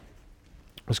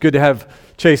It's good to have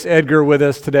Chase Edgar with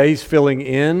us today. He's filling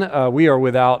in. We are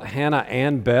without Hannah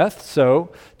and Beth,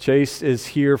 so Chase is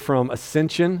here from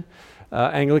Ascension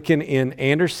Anglican in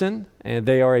Anderson, and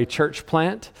they are a church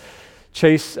plant.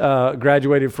 Chase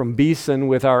graduated from Beeson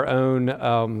with our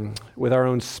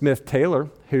own Smith Taylor,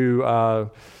 who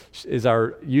is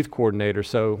our youth coordinator.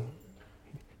 So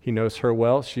he knows her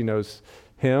well. She knows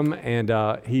him,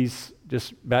 and he's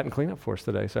just batting cleanup for us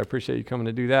today. So I appreciate you coming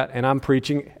to do that. And I'm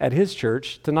preaching at his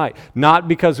church tonight. Not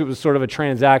because it was sort of a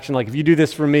transaction, like if you do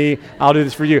this for me, I'll do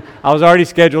this for you. I was already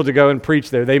scheduled to go and preach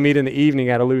there. They meet in the evening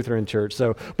at a Lutheran church.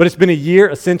 But it's been a year.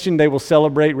 Ascension, they will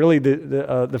celebrate really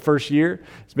the first year.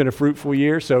 It's been a fruitful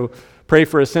year. So pray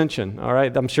for Ascension, all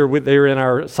right? I'm sure they're in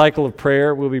our cycle of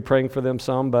prayer. We'll be praying for them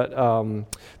some, but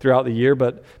throughout the year,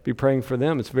 but be praying for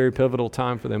them. It's a very pivotal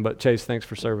time for them. But Chase, thanks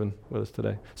for serving with us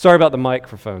today. Sorry about the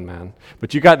microphone, man,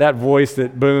 but you got that voice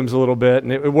that booms a little bit,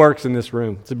 and it works in this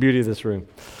room. It's the beauty of this room.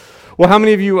 Well, how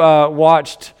many of you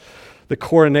watched the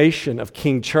coronation of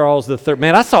King Charles III?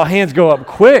 Man, I saw hands go up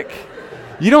quick.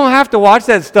 You don't have to watch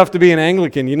that stuff to be an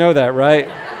Anglican. You know that, right?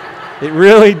 It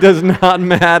really does not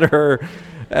matter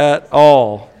at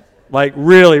all. Like,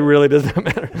 really does not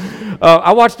matter.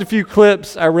 I watched a few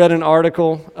clips. I read an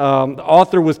article. The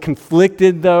author was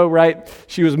conflicted, though, right?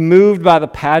 She was moved by the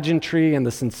pageantry and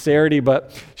the sincerity,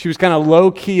 but she was kind of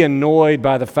low-key annoyed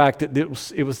by the fact that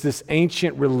it was this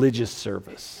ancient religious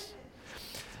service.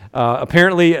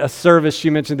 Apparently, a service, she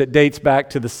mentioned, that dates back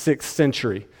to the 6th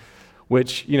century,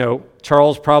 which,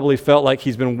 Charles probably felt like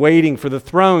he's been waiting for the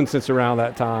throne since around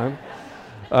that time.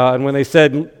 And when they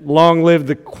said, "Long live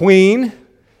the Queen,"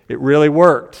 it really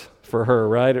worked for her,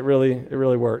 right? It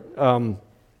really worked.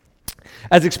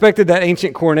 As expected, that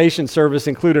ancient coronation service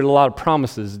included a lot of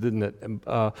promises, didn't it?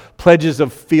 Pledges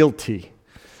of fealty,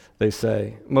 they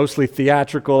say. Mostly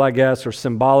theatrical, I guess, or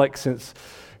symbolic since,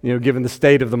 given the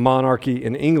state of the monarchy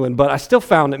in England. But I still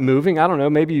found it moving. I don't know,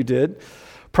 maybe you did.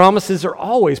 Promises are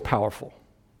always powerful.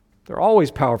 They're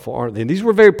always powerful, aren't they? And these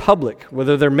were very public,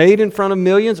 whether they're made in front of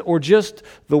millions or just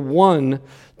the one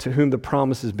to whom the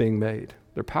promise is being made.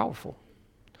 They're powerful.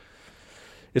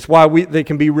 It's why they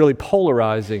can be really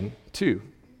polarizing, too.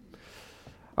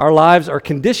 Our lives are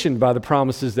conditioned by the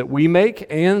promises that we make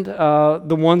and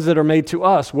the ones that are made to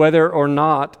us, whether or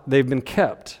not they've been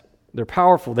kept. They're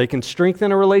powerful. They can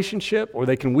strengthen a relationship or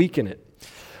they can weaken it.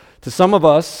 To some of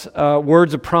us,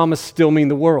 words of promise still mean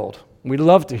the world. We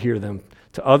love to hear them.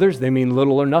 To others, they mean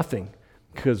little or nothing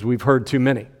because we've heard too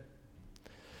many.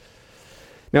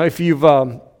 Now, if you've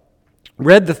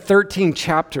read the 13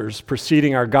 chapters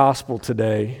preceding our gospel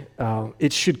today,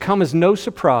 it should come as no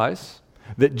surprise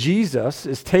that Jesus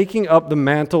is taking up the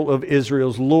mantle of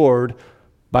Israel's Lord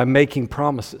by making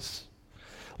promises.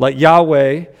 Like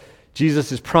Yahweh,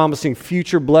 Jesus is promising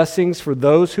future blessings for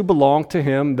those who belong to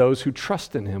him, those who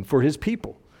trust in him, for his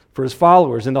people, for his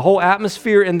followers. And the whole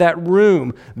atmosphere in that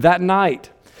room that night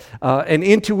and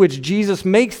into which Jesus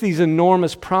makes these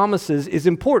enormous promises is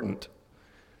important.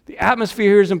 The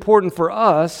atmosphere here is important for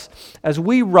us as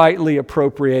we rightly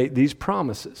appropriate these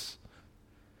promises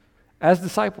as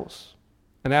disciples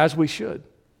and as we should.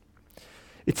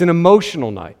 It's an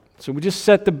emotional night. So we just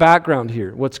set the background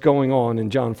here, what's going on in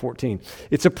John 14.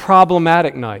 It's a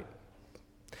problematic night.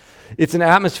 It's an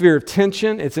atmosphere of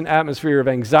tension. It's an atmosphere of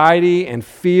anxiety and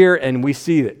fear, and we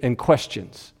see it, and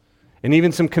questions, and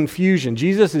even some confusion.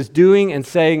 Jesus is doing and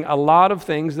saying a lot of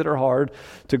things that are hard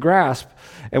to grasp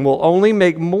and will only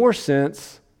make more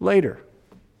sense later.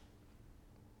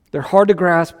 They're hard to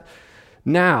grasp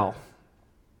now,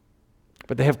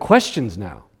 but they have questions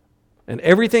now. And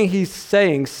everything he's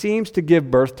saying seems to give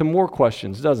birth to more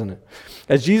questions, doesn't it?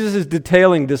 As Jesus is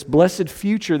detailing this blessed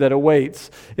future that awaits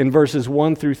in verses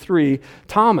 1 through 3,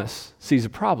 Thomas sees a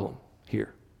problem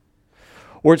here.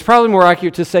 Or it's probably more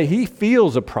accurate to say he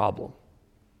feels a problem.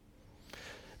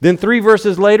 Then 3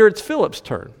 verses later, it's Philip's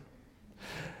turn.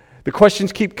 The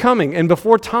questions keep coming. And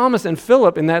before Thomas and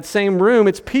Philip in that same room,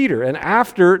 it's Peter. And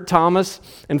after Thomas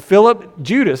and Philip,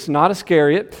 Judas, not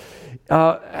Iscariot,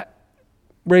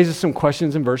 raises some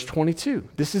questions in verse 22.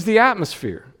 This is the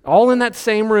atmosphere. All in that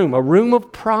same room, a room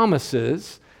of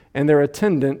promises and their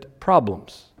attendant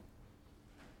problems.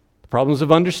 The problems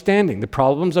of understanding, the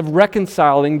problems of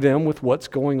reconciling them with what's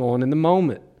going on in the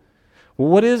moment. Well,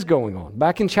 what is going on?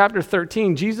 Back in chapter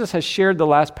 13, Jesus has shared the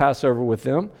last Passover with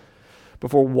them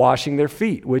before washing their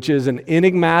feet, which is an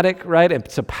enigmatic, right?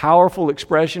 It's a powerful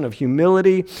expression of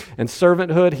humility and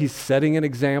servanthood. He's setting an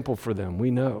example for them,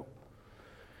 we know.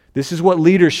 This is what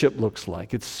leadership looks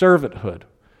like. It's servanthood,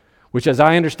 which, as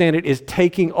I understand it, is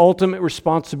taking ultimate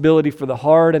responsibility for the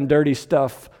hard and dirty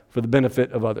stuff for the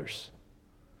benefit of others.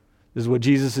 This is what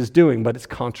Jesus is doing, but it's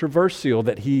controversial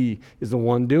that he is the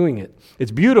one doing it.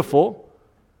 It's beautiful,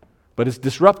 but it's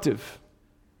disruptive.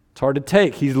 It's hard to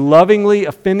take. He's lovingly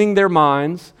offending their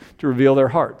minds to reveal their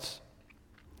hearts.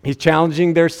 He's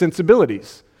challenging their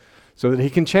sensibilities so that he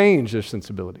can change their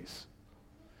sensibilities.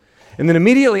 And then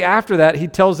immediately after that, he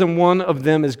tells them one of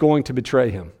them is going to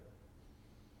betray him.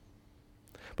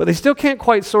 But they still can't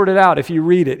quite sort it out if you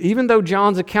read it. Even though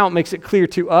John's account makes it clear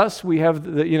to us, we have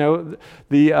the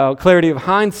clarity of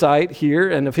hindsight here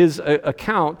and of his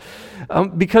account.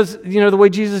 Because, the way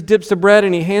Jesus dips the bread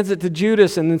and he hands it to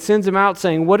Judas and then sends him out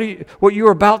saying, what you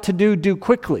are about to do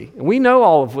quickly. And we know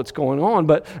all of what's going on,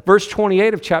 but verse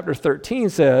 28 of chapter 13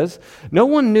 says, no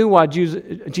one knew why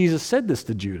Jesus said this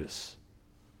to Judas.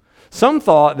 Some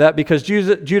thought that because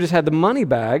Judas had the money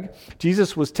bag,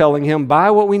 Jesus was telling him,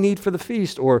 buy what we need for the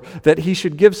feast, or that he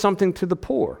should give something to the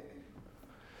poor.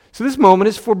 So this moment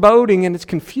is foreboding and it's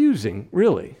confusing,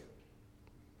 really.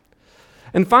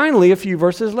 And finally, a few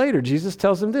verses later, Jesus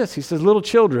tells them this. He says, little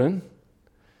children,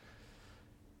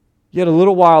 yet a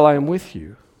little while I am with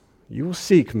you. You will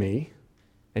seek me.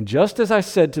 And just as I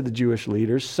said to the Jewish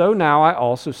leaders, so now I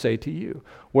also say to you,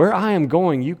 where I am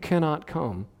going, you cannot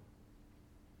come.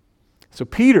 So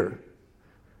Peter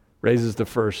raises the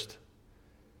first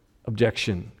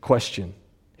question.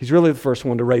 He's really the first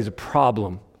one to raise a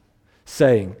problem,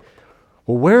 saying,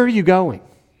 well, where are you going?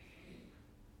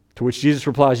 To which Jesus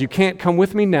replies, you can't come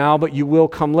with me now, but you will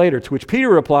come later. To which Peter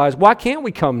replies, why can't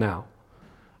we come now?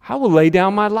 I will lay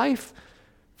down my life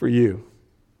for you.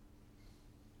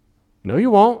 No,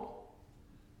 you won't.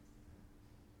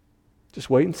 Just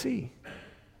wait and see.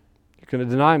 You're going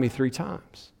to deny me 3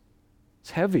 times. It's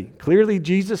heavy. Clearly,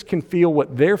 Jesus can feel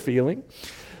what they're feeling.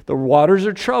 The waters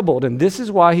are troubled, and this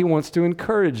is why he wants to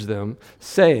encourage them,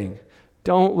 saying,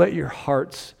 don't let your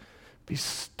hearts be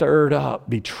stirred up,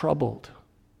 be troubled.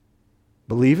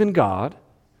 Believe in God,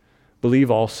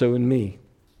 believe also in me.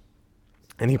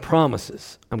 And he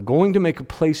promises, I'm going to make a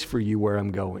place for you where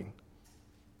I'm going,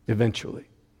 eventually.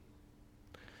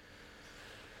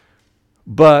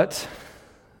 But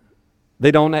they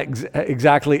don't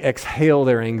exactly exhale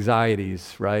their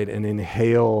anxieties, right, and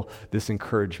inhale this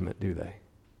encouragement, do they?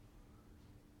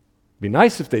 Be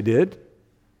nice if they did.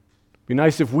 Be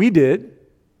nice if we did.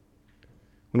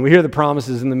 When we hear the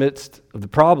promises in the midst of the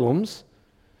problems,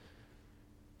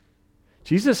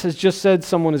 Jesus has just said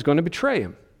someone is going to betray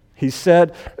him. He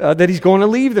said that he's going to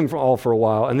leave them all for a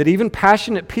while, and that even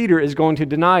passionate Peter is going to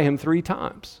deny him 3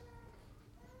 times.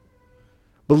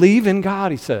 Believe in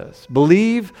God, he says.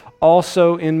 Believe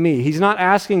also in me. He's not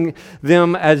asking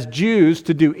them as Jews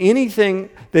to do anything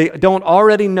they don't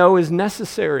already know is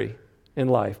necessary in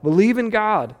life. Believe in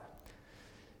God.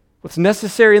 What's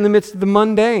necessary in the midst of the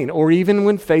mundane, or even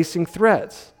when facing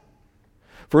threats.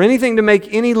 For anything to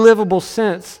make any livable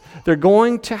sense, they're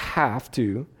going to have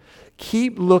to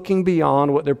keep looking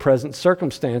beyond what their present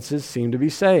circumstances seem to be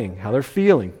saying, how they're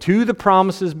feeling, to the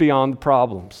promises beyond the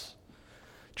problems.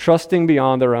 Trusting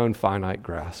beyond their own finite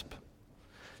grasp.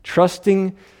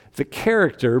 Trusting the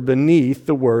character beneath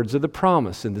the words of the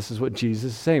promise. And this is what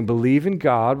Jesus is saying. Believe in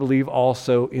God, believe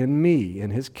also in me,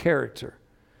 in his character.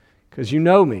 Because you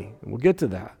know me, and we'll get to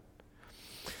that.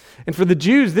 And for the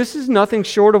Jews, this is nothing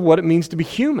short of what it means to be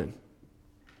human.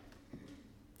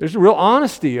 There's a real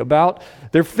honesty about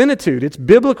their finitude. It's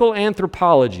biblical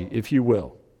anthropology, if you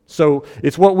will. So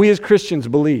it's what we as Christians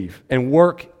believe and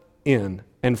work in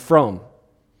and from.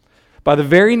 By the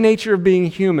very nature of being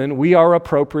human, we are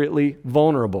appropriately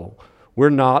vulnerable.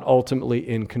 We're not ultimately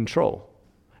in control.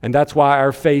 And that's why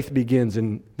our faith begins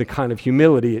in the kind of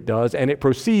humility it does, and it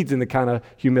proceeds in the kind of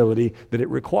humility that it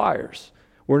requires.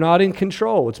 We're not in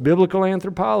control. It's biblical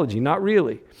anthropology, not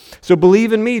really. So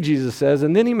believe in me, Jesus says,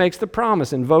 and then he makes the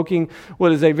promise, invoking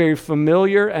what is a very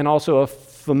familiar and also a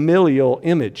familial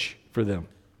image for them.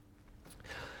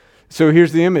 So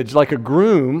here's the image, like a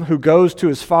groom who goes to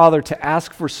his father to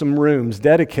ask for some rooms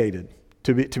dedicated,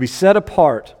 to be set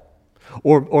apart,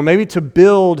 or maybe to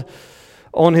build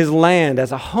on his land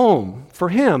as a home for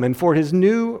him and for his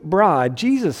new bride.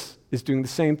 Jesus is doing the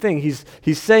same thing. He's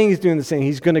saying he's doing the same.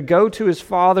 He's going to go to his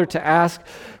father to ask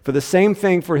for the same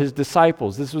thing for his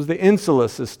disciples. This was the insula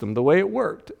system, the way it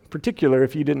worked, in particular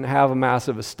if you didn't have a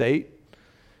massive estate.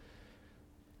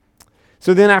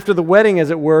 So then after the wedding,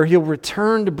 as it were, he'll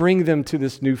return to bring them to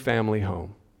this new family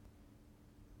home.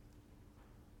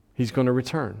 He's going to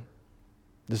return.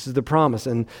 This is the promise.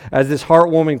 And as this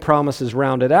heartwarming promise is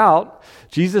rounded out,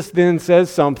 Jesus then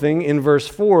says something in verse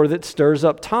 4 that stirs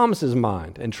up Thomas's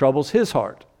mind and troubles his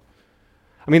heart.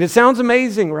 I mean, it sounds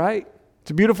amazing, right? It's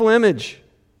a beautiful image.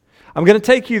 I'm going to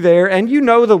take you there, and you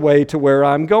know the way to where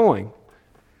I'm going.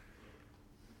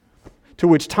 To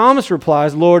which Thomas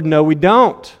replies, Lord, no, we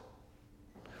don't.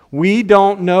 We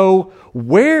don't know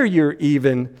where you're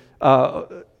even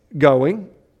going,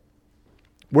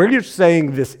 where you're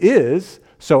saying this is,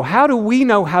 so how do we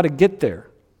know how to get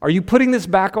there? Are you putting this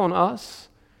back on us?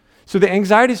 So the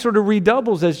anxiety sort of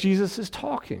redoubles as Jesus is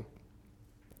talking.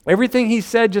 Everything he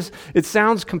said it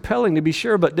sounds compelling to be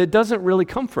sure, but it doesn't really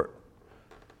comfort.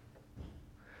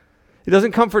 It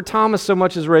doesn't comfort Thomas so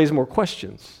much as raise more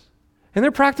questions. And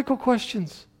they're practical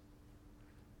questions.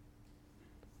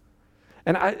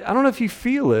 And I don't know if you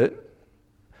feel it,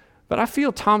 but I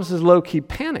feel Thomas's low-key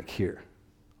panic here.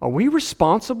 Are we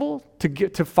responsible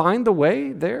to find the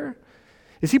way there?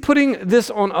 Is he putting this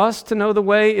on us to know the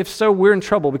way? If so, we're in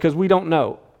trouble because we don't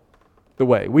know the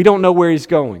way. We don't know where he's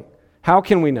going. How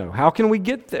can we know? How can we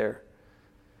get there?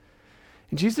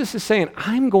 And Jesus is saying,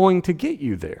 I'm going to get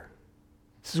you there.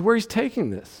 This is where he's taking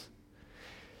this.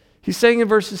 He's saying in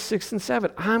verses 6 and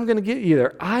 7, I'm going to get you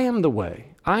there. I am the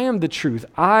way. I am the truth.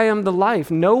 I am the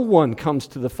life. No one comes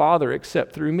to the Father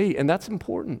except through me. And that's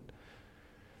important.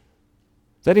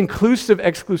 That inclusive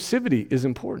exclusivity is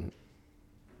important.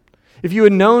 If you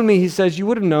had known me, he says, you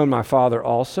would have known my Father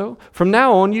also. From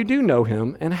now on, you do know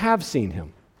him and have seen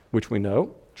him, which we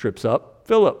know trips up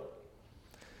Philip.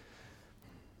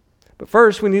 But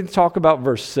first, we need to talk about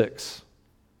verse 6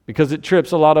 because it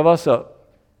trips a lot of us up.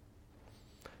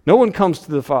 No one comes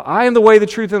to the Father. I am the way, the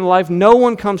truth, and the life. No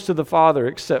one comes to the Father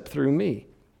except through me.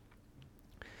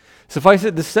 Suffice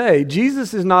it to say,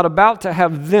 Jesus is not about to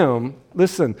have them,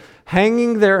 listen,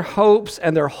 hanging their hopes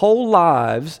and their whole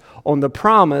lives on the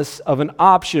promise of an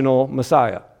optional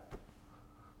Messiah.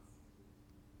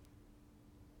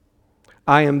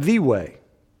 I am the way.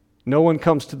 No one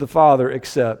comes to the Father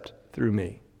except through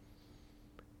me.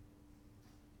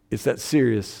 It's that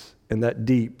serious and that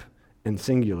deep and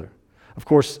singular. Of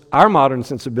course, our modern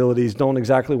sensibilities don't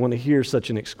exactly want to hear such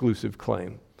an exclusive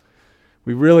claim.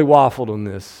 We really waffled on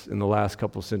this in the last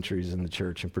couple centuries in the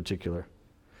church in particular.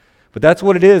 But that's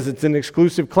what it is. It's an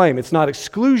exclusive claim. It's not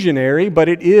exclusionary, but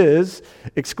it is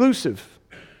exclusive.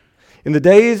 In the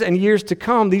days and years to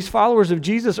come, these followers of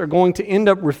Jesus are going to end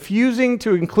up refusing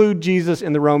to include Jesus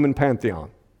in the Roman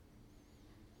pantheon.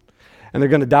 And they're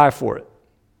going to die for it.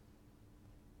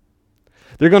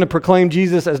 They're going to proclaim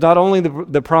Jesus as not only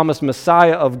the promised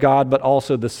Messiah of God, but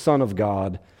also the Son of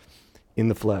God in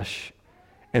the flesh.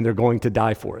 And they're going to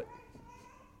die for it.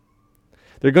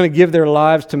 They're going to give their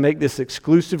lives to make this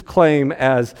exclusive claim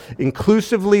as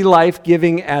inclusively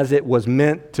life-giving as it was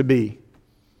meant to be.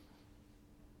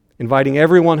 Inviting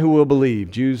everyone who will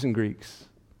believe, Jews and Greeks,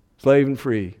 slave and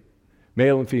free,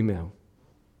 male and female,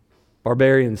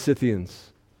 barbarians,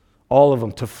 Scythians, all of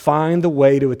them, to find the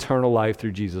way to eternal life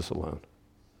through Jesus alone.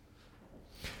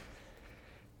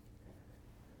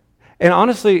 And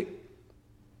honestly,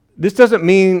 this doesn't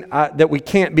mean that we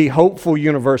can't be hopeful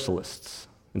universalists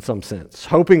in some sense,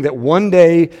 hoping that one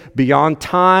day beyond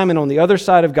time and on the other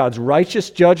side of God's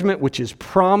righteous judgment, which is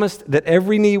promised, that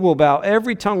every knee will bow,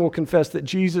 every tongue will confess that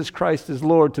Jesus Christ is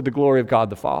Lord to the glory of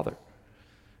God the Father.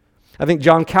 I think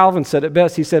John Calvin said it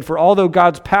best. He said, for although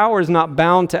God's power is not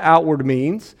bound to outward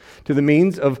means, to the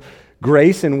means of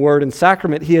grace and word and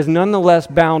sacrament, he has nonetheless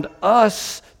bound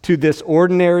us to this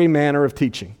ordinary manner of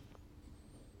teaching.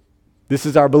 This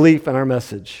is our belief and our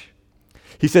message.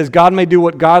 He says, God may do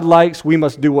what God likes, we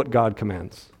must do what God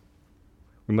commands.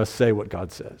 We must say what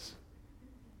God says.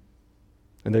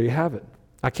 And there you have it.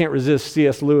 I can't resist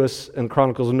C.S. Lewis and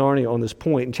Chronicles of Narnia on this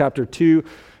point. In chapter 2,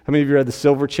 how many of you read The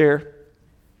Silver Chair?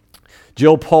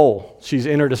 Jill Pole, she's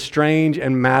entered a strange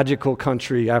and magical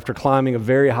country after climbing a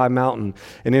very high mountain.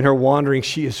 And in her wandering,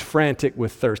 she is frantic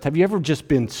with thirst. Have you ever just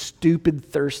been stupid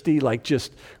thirsty, like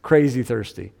just crazy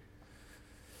thirsty?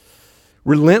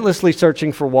 Relentlessly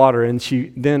searching for water, and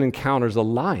she then encounters a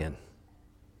lion,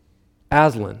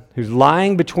 Aslan, who's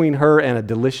lying between her and a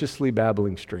deliciously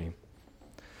babbling stream.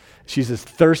 She's as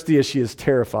thirsty as she is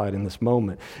terrified in this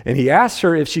moment. And he asks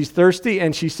her if she's thirsty,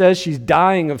 and she says she's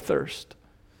dying of thirst.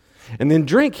 And then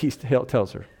drink, he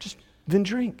tells her. Just then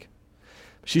drink.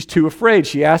 She's too afraid.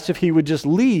 She asks if he would just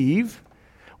leave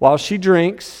while she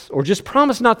drinks, or just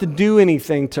promise not to do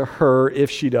anything to her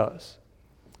if she does.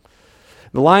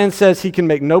 The lion says he can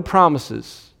make no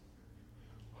promises,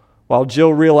 while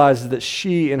Jill realizes that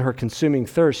she, in her consuming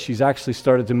thirst, she's actually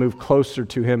started to move closer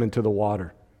to him into the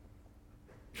water.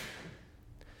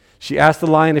 She asks the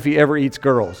lion if he ever eats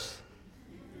girls,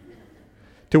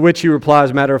 to which he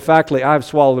replies matter-of-factly, I've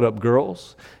swallowed up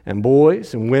girls and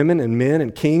boys and women and men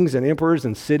and kings and emperors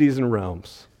and cities and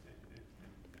realms.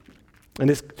 And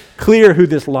it's clear who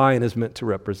this lion is meant to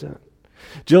represent.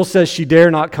 Jill says she dare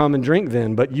not come and drink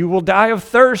then, but you will die of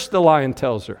thirst, the lion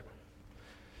tells her.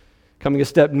 Coming a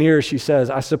step nearer, she says,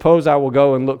 I suppose I will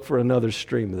go and look for another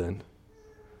stream then.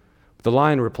 But the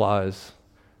lion replies,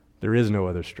 there is no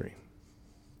other stream.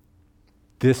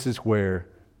 This is where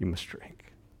you must drink.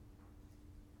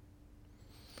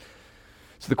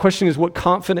 So the question is, what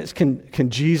confidence can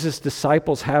Jesus'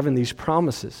 disciples have in these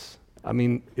promises? I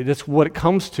mean, it's what it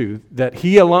comes to, that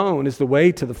he alone is the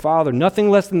way to the Father.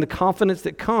 Nothing less than the confidence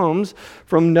that comes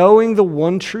from knowing the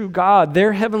one true God.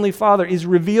 Their heavenly Father is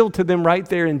revealed to them right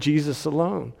there in Jesus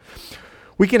alone.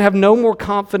 We can have no more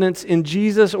confidence in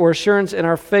Jesus or assurance in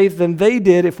our faith than they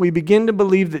did if we begin to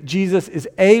believe that Jesus is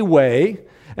a way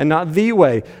and not the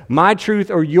way. My truth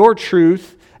or your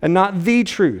truth and not the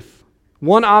truth.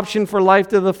 One option for life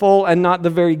to the full and not the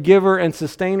very giver and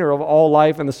sustainer of all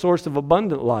life and the source of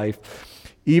abundant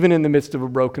life, even in the midst of a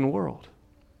broken world.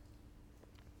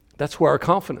 That's where our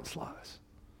confidence lies.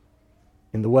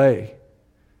 In the way,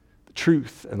 the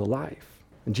truth, and the life.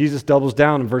 And Jesus doubles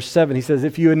down in verse 7. He says,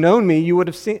 if you had known me, you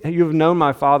have known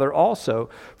my Father also.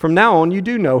 From now on, you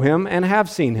do know him and have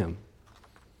seen him.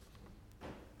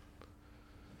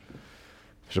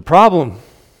 There's a problem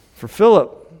for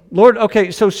Philip. Lord,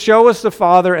 okay, so show us the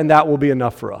Father and that will be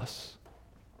enough for us.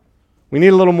 We need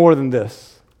a little more than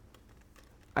this.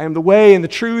 I am the way and the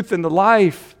truth and the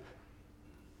life.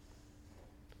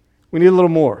 We need a little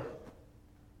more.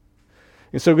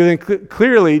 And so then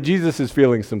clearly Jesus is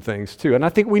feeling some things too. And I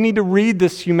think we need to read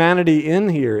this humanity in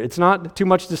here. It's not too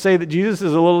much to say that Jesus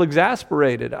is a little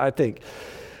exasperated, I think.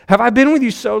 Have I been with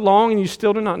you so long and you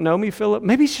still do not know me, Philip?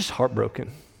 Maybe he's just heartbroken.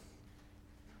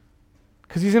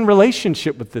 Because he's in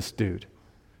relationship with this dude.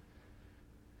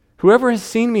 Whoever has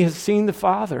seen me has seen the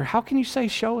Father. How can you say,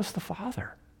 show us the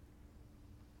Father?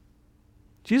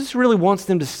 Jesus really wants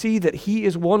them to see that he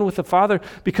is one with the Father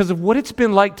because of what it's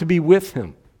been like to be with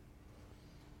him.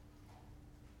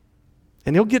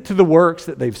 And he'll get to the works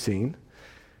that they've seen.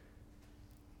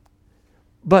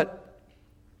 But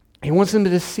he wants them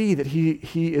to see that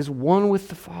he is one with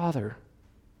the Father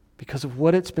because of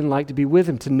what it's been like to be with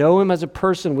him, to know him as a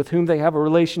person with whom they have a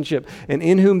relationship and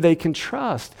in whom they can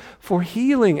trust for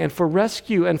healing and for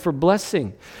rescue and for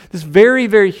blessing. This very,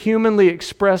 very humanly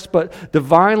expressed but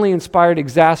divinely inspired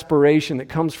exasperation that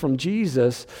comes from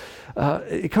Jesus,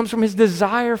 it comes from his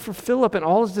desire for Philip and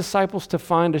all his disciples to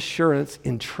find assurance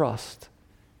in trust.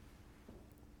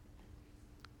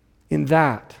 In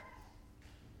that,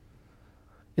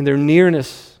 in their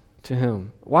nearness to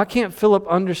him. Why can't Philip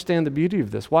understand the beauty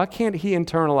of this? Why can't he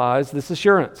internalize this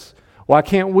assurance? Why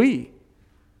can't we?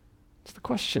 It's the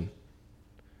question.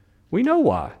 We know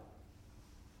why.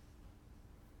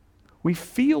 We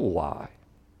feel why.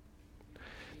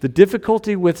 The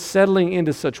difficulty with settling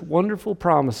into such wonderful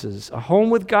promises, a home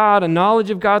with God, a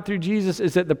knowledge of God through Jesus,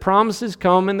 is that the promises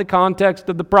come in the context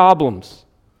of the problems.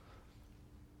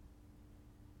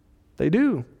 They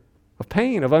do. Of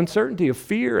pain, of uncertainty, of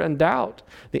fear and doubt.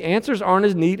 The answers aren't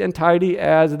as neat and tidy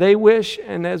as they wish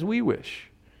and as we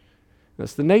wish.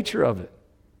 That's the nature of it.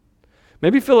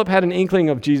 Maybe Philip had an inkling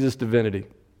of Jesus' divinity.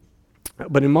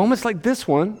 But in moments like this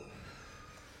one,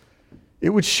 it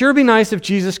would sure be nice if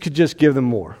Jesus could just give them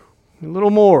more. A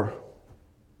little more. Do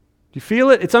you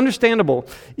feel it? It's understandable,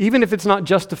 even if it's not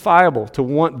justifiable to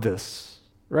want this.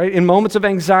 Right? In moments of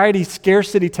anxiety,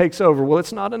 scarcity takes over. Well,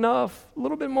 it's not enough. A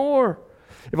little bit more.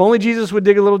 If only Jesus would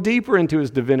dig a little deeper into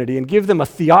his divinity and give them a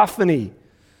theophany.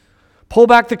 Pull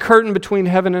back the curtain between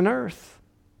heaven and earth.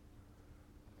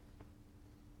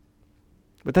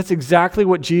 But that's exactly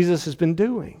what Jesus has been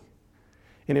doing.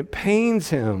 And it pains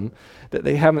him that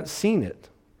they haven't seen it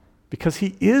because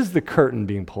he is the curtain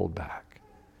being pulled back.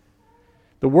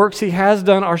 The works he has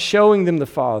done are showing them the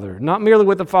Father. Not merely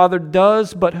what the Father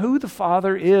does, but who the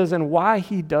Father is and why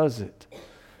he does it.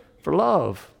 For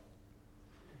love.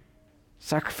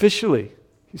 Sacrificially.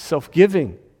 He's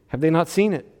self-giving. Have they not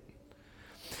seen it?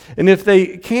 And if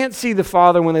they can't see the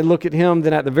Father when they look at him,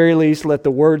 then at the very least, let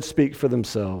the words speak for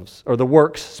themselves, or the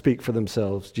works speak for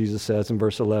themselves, Jesus says in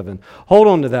verse 11. Hold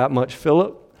on to that much,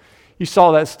 Philip. You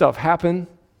saw that stuff happen.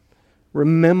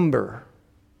 Remember.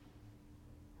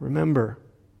 Remember.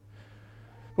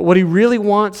 But what he really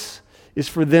wants is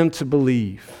for them to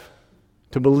believe.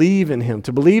 To believe in him,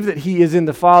 to believe that he is in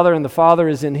the Father and the Father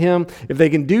is in him. If they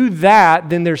can do that,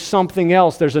 then there's something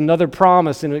else. There's another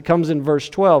promise, and it comes in verse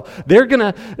 12.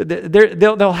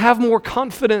 They'll have more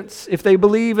confidence if they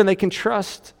believe and they can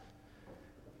trust.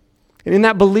 And in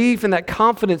that belief and that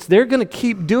confidence, they're going to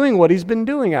keep doing what he's been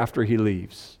doing after he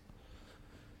leaves.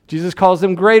 Jesus calls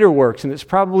them greater works, and it's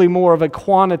probably more of a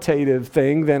quantitative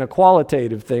thing than a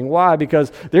qualitative thing. Why?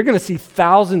 Because they're going to see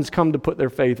thousands come to put their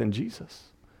faith in Jesus.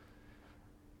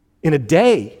 In a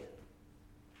day.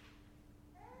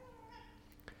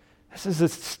 This is a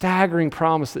staggering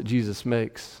promise that Jesus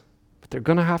makes. But they're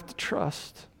going to have to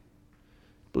trust.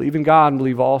 Believe in God and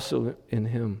believe also in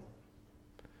Him.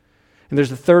 And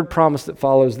there's a third promise that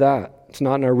follows that. It's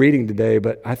not in our reading today,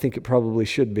 but I think it probably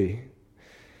should be.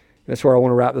 That's where I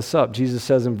want to wrap this up. Jesus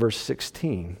says in verse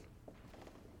 16,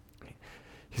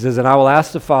 He says, "And I will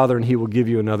ask the Father, and He will give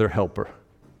you another helper."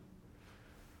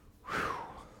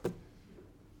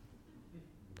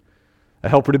 A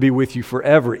helper to be with you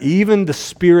forever, even the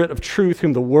Spirit of truth,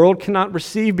 whom the world cannot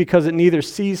receive because it neither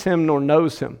sees Him nor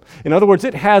knows Him. In other words,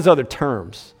 it has other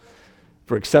terms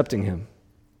for accepting Him.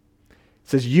 It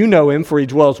says, you know Him, for He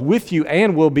dwells with you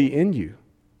and will be in you.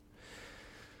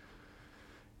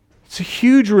 It's a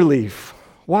huge relief.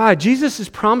 Why? Jesus is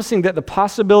promising that the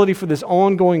possibility for this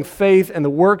ongoing faith and the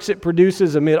works it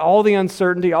produces amid all the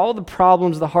uncertainty, all the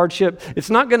problems, the hardship, it's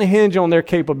not going to hinge on their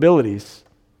capabilities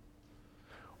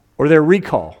or their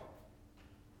recall.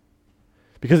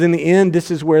 Because in the end,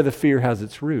 this is where the fear has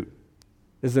its root,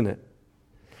 isn't it?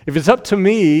 If it's up to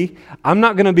me, I'm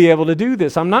not going to be able to do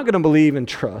this. I'm not going to believe and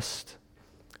trust.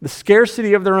 The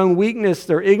scarcity of their own weakness,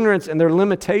 their ignorance, and their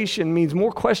limitation means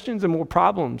more questions and more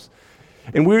problems.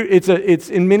 And it's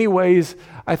in many ways,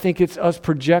 I think it's us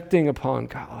projecting upon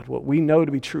God what we know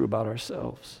to be true about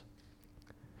ourselves.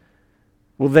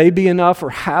 Will they be enough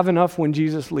or have enough when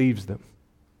Jesus leaves them?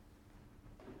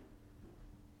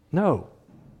 No,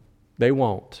 they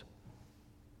won't.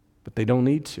 But they don't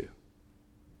need to.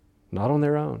 Not on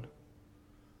their own.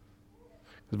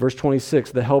 Verse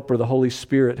 26, the Helper, the Holy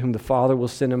Spirit, whom the Father will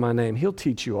send in my name, He'll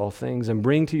teach you all things and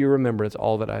bring to your remembrance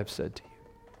all that I have said to you.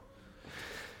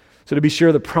 So to be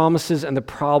sure, the promises and the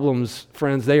problems,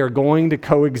 friends, they are going to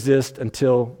coexist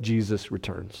until Jesus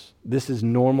returns. This is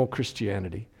normal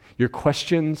Christianity. Your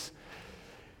questions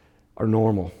are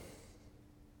normal.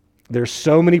 There's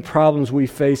so many problems we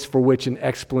face for which an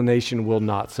explanation will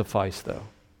not suffice, though.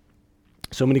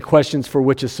 So many questions for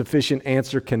which a sufficient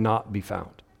answer cannot be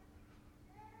found.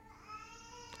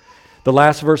 The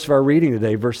last verse of our reading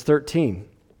today, verse 13,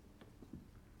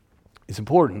 is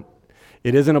important.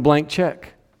 It isn't a blank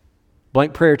check,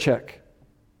 blank prayer check.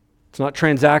 It's not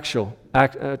transactional.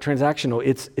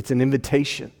 It's an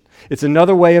invitation. It's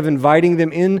another way of inviting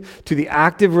them into the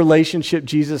active relationship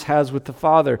Jesus has with the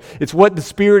Father. It's what the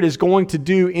Spirit is going to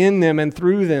do in them and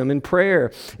through them in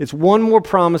prayer. It's one more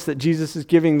promise that Jesus is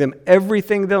giving them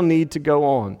everything they'll need to go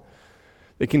on.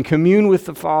 They can commune with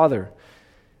the Father.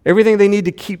 Everything they need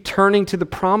to keep turning to the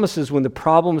promises when the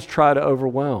problems try to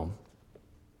overwhelm.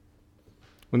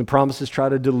 When the promises try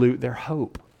to dilute their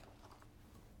hope.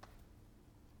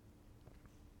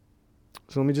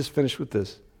 So let me just finish with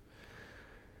this.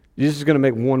 Jesus is going to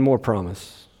make one more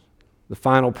promise. The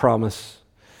final promise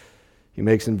He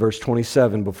makes in verse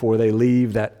 27 before they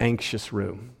leave that anxious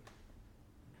room.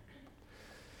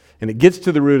 And it gets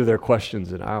to the root of their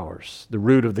questions and ours. The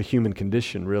root of the human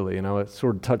condition, really. And I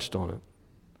sort of touched on it.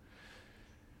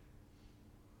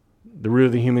 The root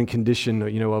of the human condition,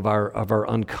 of our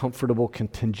uncomfortable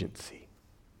contingency.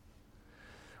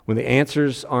 When the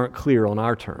answers aren't clear on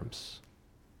our terms,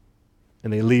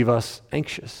 and they leave us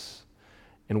anxious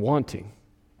and wanting.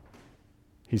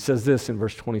 He says this in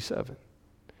verse 27.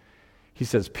 He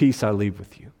says, "Peace I leave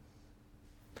with you.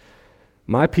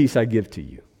 My peace I give to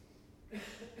you.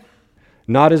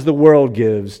 Not as the world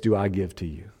gives do I give to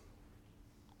you."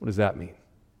 What does that mean?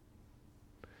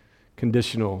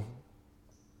 Conditional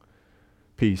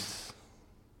peace,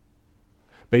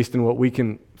 based on what we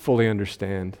can fully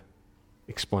understand,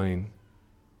 explain.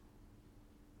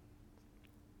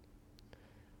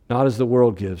 Not as the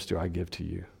world gives do I give to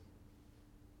you.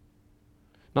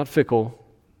 Not fickle,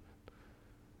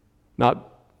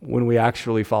 not when we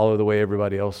actually follow the way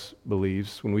everybody else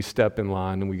believes, when we step in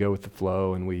line and we go with the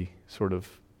flow and we sort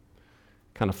of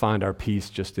kind of find our peace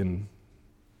just in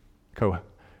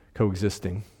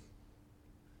coexisting.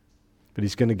 But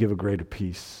He's going to give a greater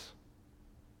peace.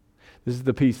 This is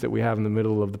the peace that we have in the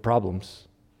middle of the problems,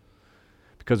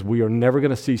 because we are never going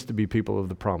to cease to be people of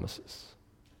the promises.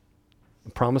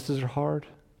 The promises are hard,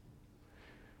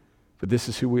 but this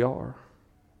is who we are.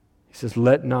 He says,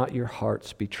 "Let not your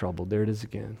hearts be troubled." There it is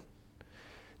again.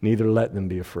 "Neither let them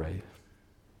be afraid."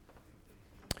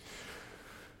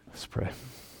 Let's pray.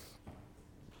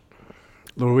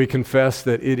 Lord, we confess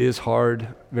that it is hard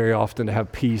very often to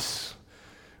have peace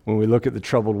when we look at the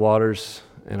troubled waters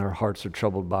and our hearts are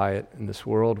troubled by it in this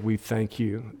world. We thank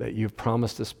you that you've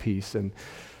promised us peace. And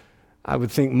I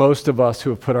would think most of us who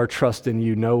have put our trust in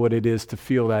you know what it is to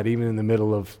feel that, even in the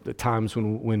middle of the times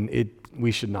when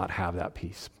we should not have that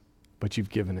peace, but you've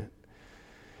given it.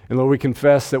 And Lord, we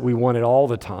confess that we want it all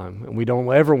the time, and we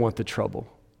don't ever want the trouble.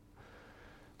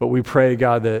 But we pray,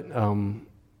 God, that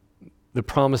the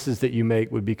promises that you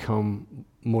make would become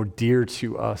more dear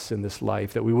to us in this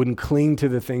life, that we wouldn't cling to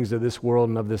the things of this world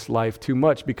and of this life too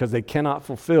much because they cannot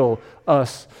fulfill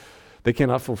us. They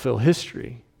cannot fulfill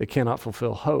history. They cannot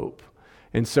fulfill hope.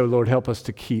 And so, Lord, help us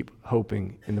to keep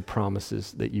hoping in the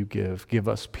promises that you give. Give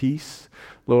us peace,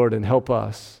 Lord, and help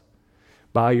us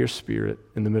by your Spirit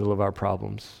in the middle of our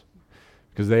problems,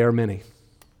 because they are many.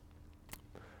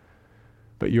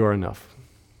 But you are enough.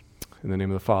 In the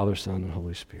name of the Father, Son, and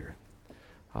Holy Spirit.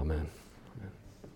 Amen.